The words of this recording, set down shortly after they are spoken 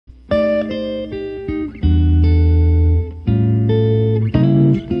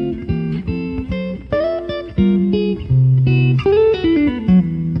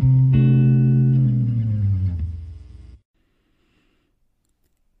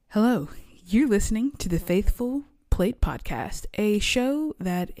Hello, you're listening to the Faithful Plate Podcast, a show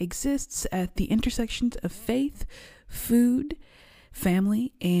that exists at the intersections of faith, food,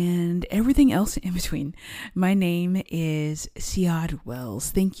 family, and everything else in between. My name is Ciyadh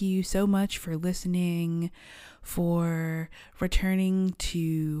Wells. Thank you so much for listening, for returning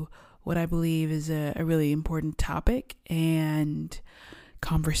to what I believe is a really important topic and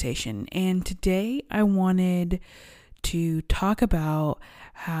conversation. And today I wanted to talk about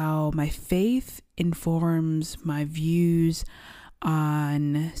how my faith informs my views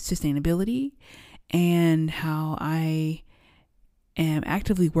on sustainability and how I am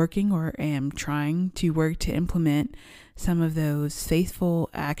actively working or am trying to work to implement some of those faithful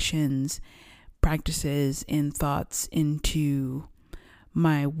actions, practices, and thoughts into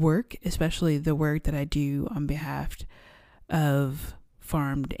my work, especially the work that I do on behalf of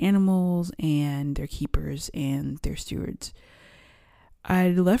farmed animals and their keepers and their stewards.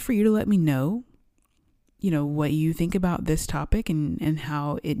 I'd love for you to let me know, what you think about this topic and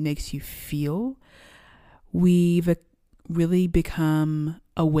how it makes you feel. We've really become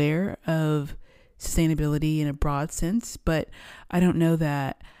aware of sustainability in a broad sense, but I don't know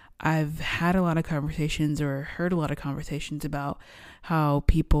that I've had a lot of conversations or heard a lot of conversations about how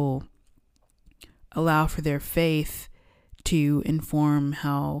people allow for their faith to inform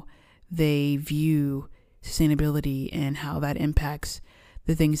how they view sustainability and how that impacts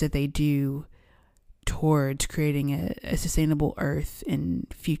the things that they do towards creating a sustainable earth and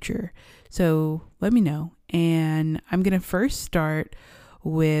future. So let me know. And I'm going to first start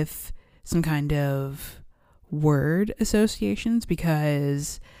with some kind of word associations,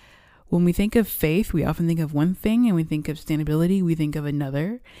 because when we think of faith, we often think of one thing, and we think of sustainability, we think of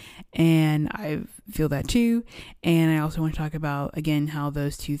another. And I feel that too. And I also want to talk about, again, how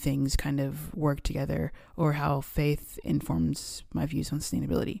those two things kind of work together, or how faith informs my views on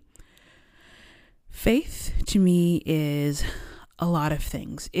sustainability. Faith to me is a lot of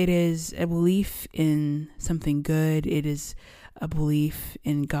things. It is a belief in something good. It is a belief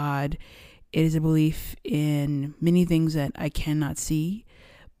in God. It is a belief in many things that I cannot see,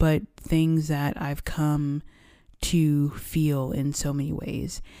 but things that I've come to feel in so many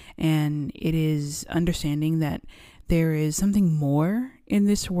ways. And it is understanding that there is something more in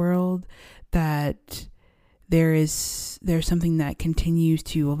this world, that there's something that continues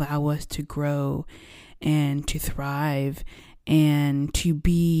to allow us to grow and to thrive and to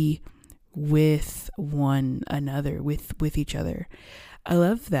be with one another, with each other. I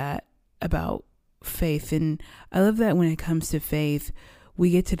love that about faith. And I love that when it comes to faith, we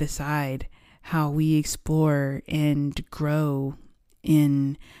get to decide how we explore and grow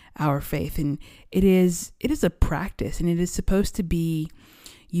in our faith. And it is a practice, and it is supposed to be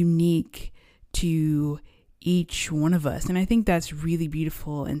unique to each one of us. And I think that's really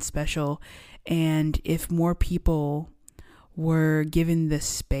beautiful and special. And if more people were given the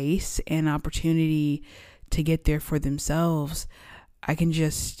space and opportunity to get there for themselves, I can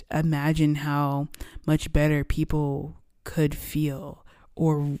just imagine how much better people could feel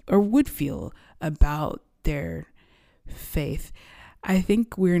or would feel about their faith. I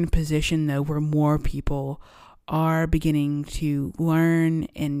think we're in a position, though, where more people are beginning to learn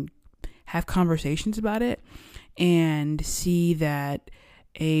and have conversations about it, and see that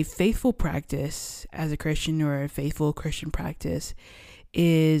a faithful practice as a Christian, or a faithful Christian practice,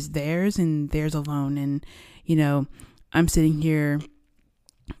 is theirs and theirs alone. And, I'm sitting here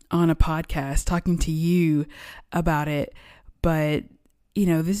on a podcast talking to you about it, but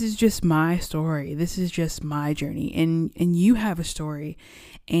this is just my story. This is just my journey. And you have a story,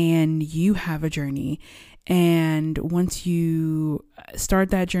 and you have a journey. And once you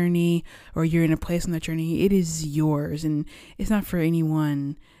start that journey, or you're in a place on that journey, it is yours. And it's not for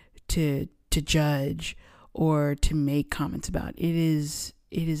anyone to judge or to make comments about. It is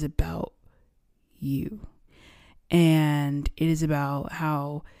about you. And it is about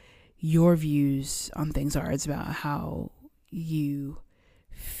how your views on things are. It's about how you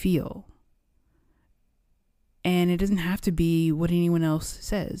feel. And it doesn't have to be what anyone else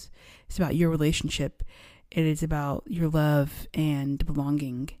says. It's about your relationship. It is about your love and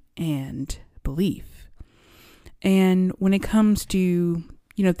belonging and belief. And when it comes to,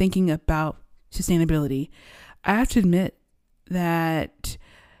 thinking about sustainability, I have to admit that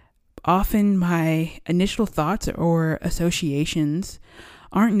often my initial thoughts or associations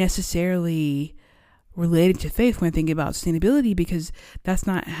aren't necessarily related to faith when I think about sustainability, because that's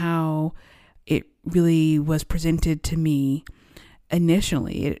not how it really was presented to me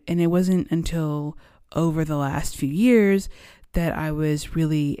initially. And it wasn't until over the last few years that I was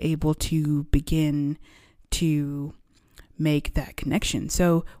really able to begin to make that connection.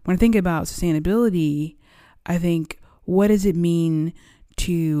 So when I think about sustainability, I think, what does it mean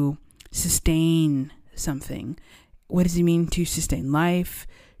to sustain something? What does it mean to sustain life,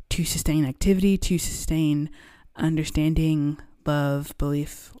 to sustain activity, to sustain understanding, love,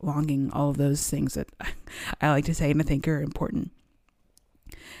 belief, longing, all of those things that I like to say and I think are important.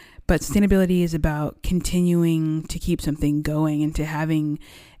 But sustainability is about continuing to keep something going and to having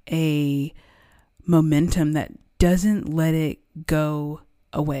a momentum that doesn't let it go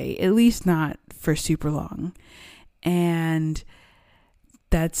away, at least not for super long. And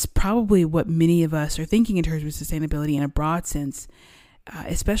that's probably what many of us are thinking in terms of sustainability in a broad sense,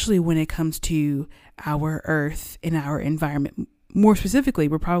 especially when it comes to our earth and our environment. More specifically,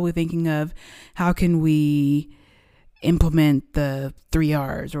 we're probably thinking of how can we implement the 3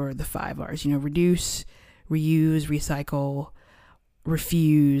 R's or the 5 R's, reduce, reuse, recycle,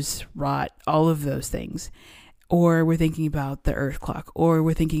 refuse, rot, all of those things. Or we're thinking about the earth clock, or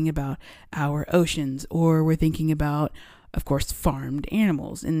we're thinking about our oceans, or we're thinking about, of course, farmed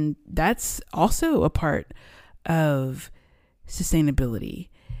animals. And that's also a part of sustainability.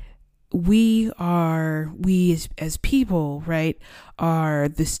 We as people, right, are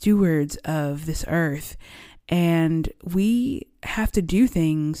the stewards of this earth, and we have to do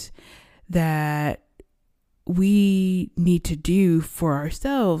things that we need to do for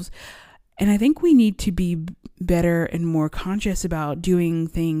ourselves. And I think we need to be better and more conscious about doing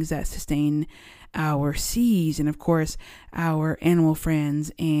things that sustain our seas and, of course, our animal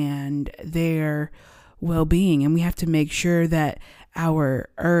friends and their well-being. And we have to make sure that our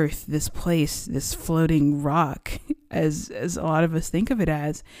earth, this place, this floating rock, as a lot of us think of it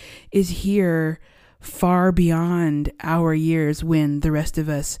as, is here far beyond our years when the rest of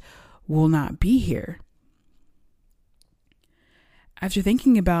us will not be here. After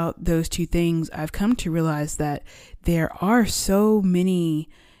thinking about those two things, I've come to realize that there are so many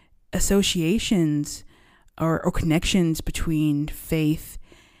associations or connections between faith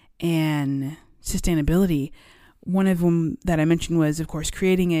and sustainability. One of them that I mentioned was, of course,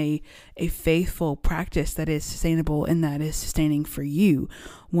 creating a faithful practice that is sustainable and that is sustaining for you,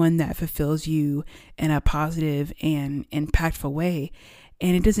 one that fulfills you in a positive and impactful way.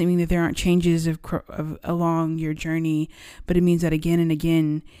 And it doesn't mean that there aren't changes along your journey, but it means that again and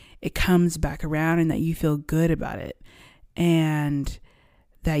again, it comes back around and that you feel good about it and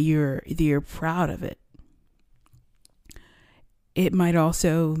that you're proud of it. It might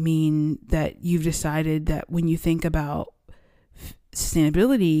also mean that you've decided that when you think about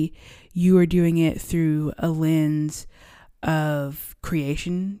sustainability, you are doing it through a lens of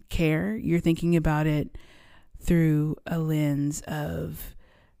creation care. You're thinking about it through a lens of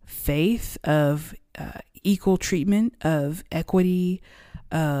faith, of equal treatment, of equity,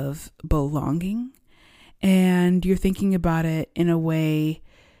 of belonging. And you're thinking about it in a way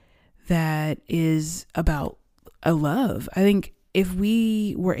that is about a love. I think if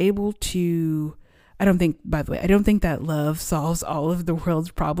we were able to, I don't think that love solves all of the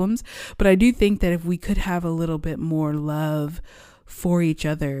world's problems, but I do think that if we could have a little bit more love for each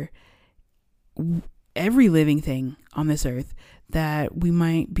other, every living thing on this earth, that we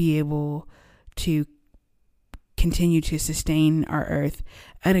might be able to continue to sustain our earth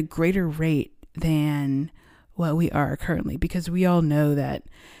at a greater rate than what we are currently. Because we all know that,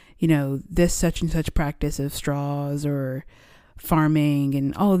 this such and such practice of straws or farming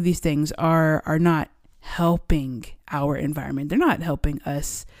and all of these things are not helping our environment. They're not helping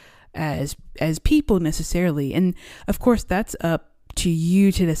us as people necessarily. And of course, that's up to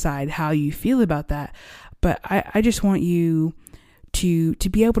you to decide how you feel about that. But I just want you to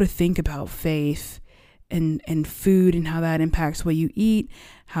be able to think about faith and food and how that impacts what you eat,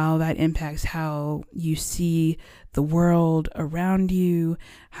 how that impacts how you see the world around you,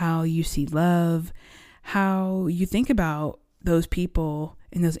 how you see love, how you think about those people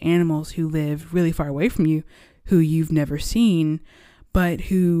and those animals who live really far away from you, who you've never seen, but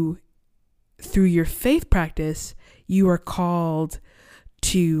who through your faith practice, you are called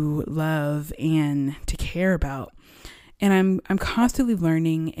to love and to care about. And I'm constantly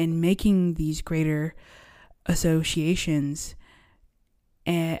learning and making these greater associations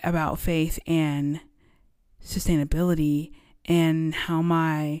about faith and sustainability, and how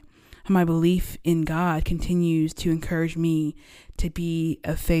my belief in God continues to encourage me to be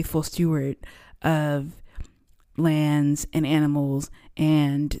a faithful steward of lands and animals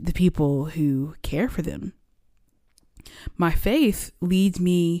and the people who care for them. My faith leads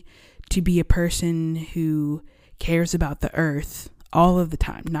me to be a person who cares about the earth all of the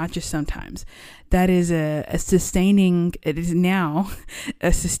time, not just sometimes. That is it is now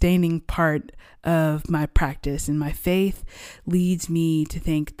a sustaining part of my practice, and my faith leads me to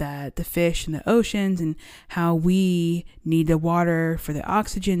think that the fish in the oceans and how we need the water for the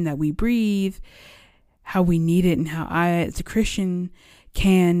oxygen that we breathe, how we need it, and how I, as a Christian,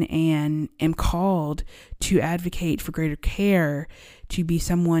 can and am called to advocate for greater care, to be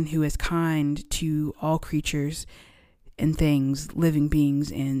someone who is kind to all creatures and things, living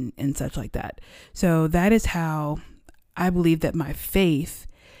beings, and such like that. So that is how I believe that my faith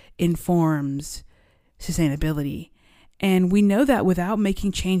informs sustainability. And we know that without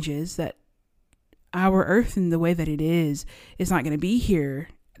making changes, that our earth in the way that it is not going to be here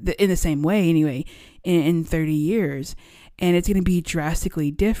in the same way anyway in 30 years. And it's going to be drastically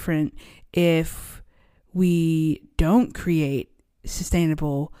different if we don't create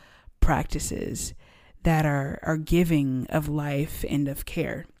sustainable practices that are giving of life and of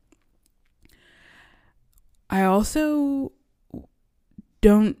care. I also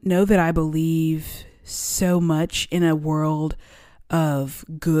don't know that I believe so much in a world of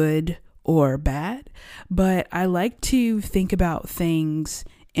good or bad, but I like to think about things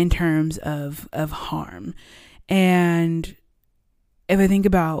in terms of harm. And if I think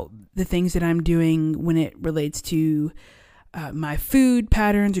about the things that I'm doing when it relates to my food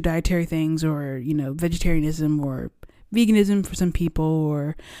patterns or dietary things, or, vegetarianism or veganism for some people,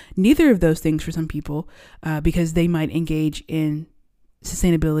 or neither of those things for some people, because they might engage in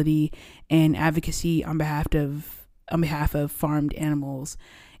sustainability and advocacy on behalf of farmed animals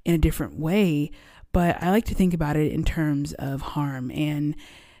in a different way. But I like to think about it in terms of harm, and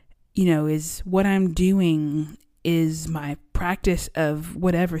is what I'm doing, is my practice of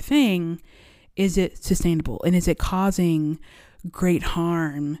whatever thing, is it sustainable, and is it causing great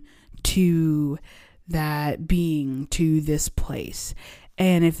harm to that being, to this place?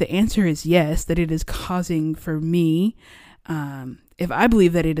 And if the answer is yes, that it is causing, for me, if I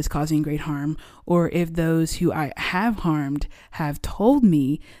believe that it is causing great harm, or if those who I have harmed have told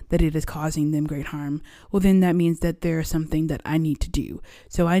me that it is causing them great harm, well, then that means that there is something that I need to do.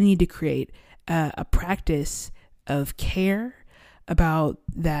 So I need to create a practice of care about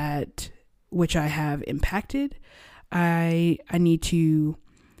that which I have impacted. I need to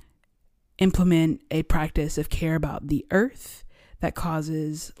implement a practice of care about the earth that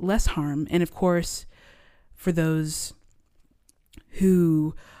causes less harm. And of course, for those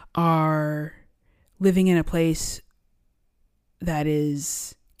who are living in a place that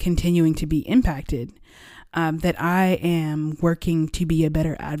is continuing to be impacted, that I am working to be a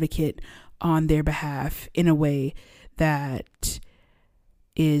better advocate on their behalf in a way that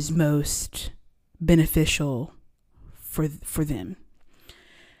is most beneficial for them.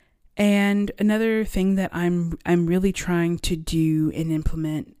 And another thing that I'm really trying to do and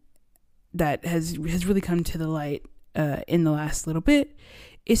implement that has really come to the light in the last little bit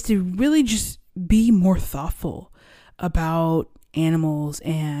is to really just be more thoughtful about animals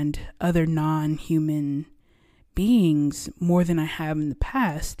and other non-human beings more than I have in the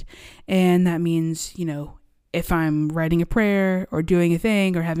past. And that means, if I'm writing a prayer or doing a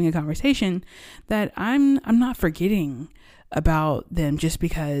thing or having a conversation, that I'm not forgetting about them just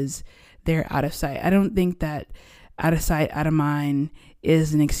because they're out of sight. I don't think that out of sight, out of mind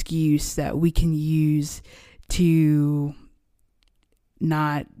is an excuse that we can use to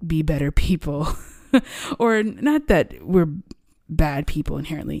not be better people. Or not that we're bad people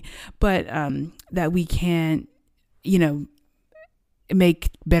inherently, but that we can't, make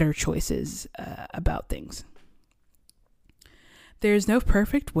better choices about things. There's no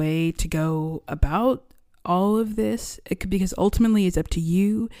perfect way to go about all of this, because ultimately it's up to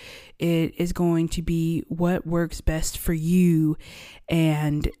you. It is going to be what works best for you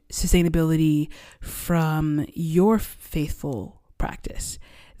and sustainability from your faithful practice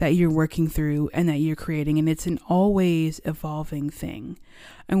that you're working through and that you're creating. And it's an always evolving thing.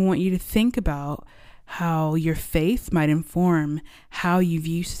 I want you to think about how your faith might inform how you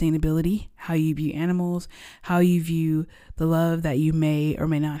view sustainability, how you view animals, how you view the love that you may or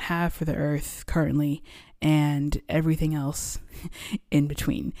may not have for the earth currently, and everything else in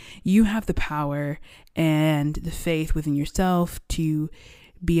between. You have the power and the faith within yourself to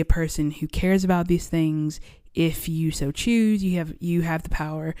be a person who cares about these things. If you so choose, you have the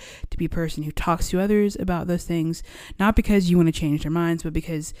power to be a person who talks to others about those things, not because you want to change their minds, but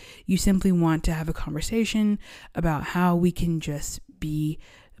because you simply want to have a conversation about how we can just be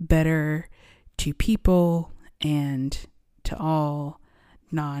better to people and to all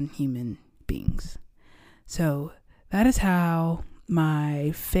non-human beings. So that is how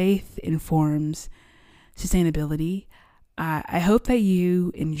my faith informs sustainability. I hope that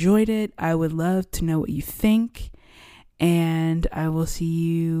you enjoyed it. I would love to know what you think. And I will see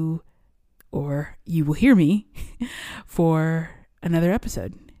you, or you will hear me, for another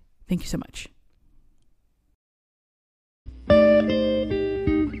episode. Thank you so much.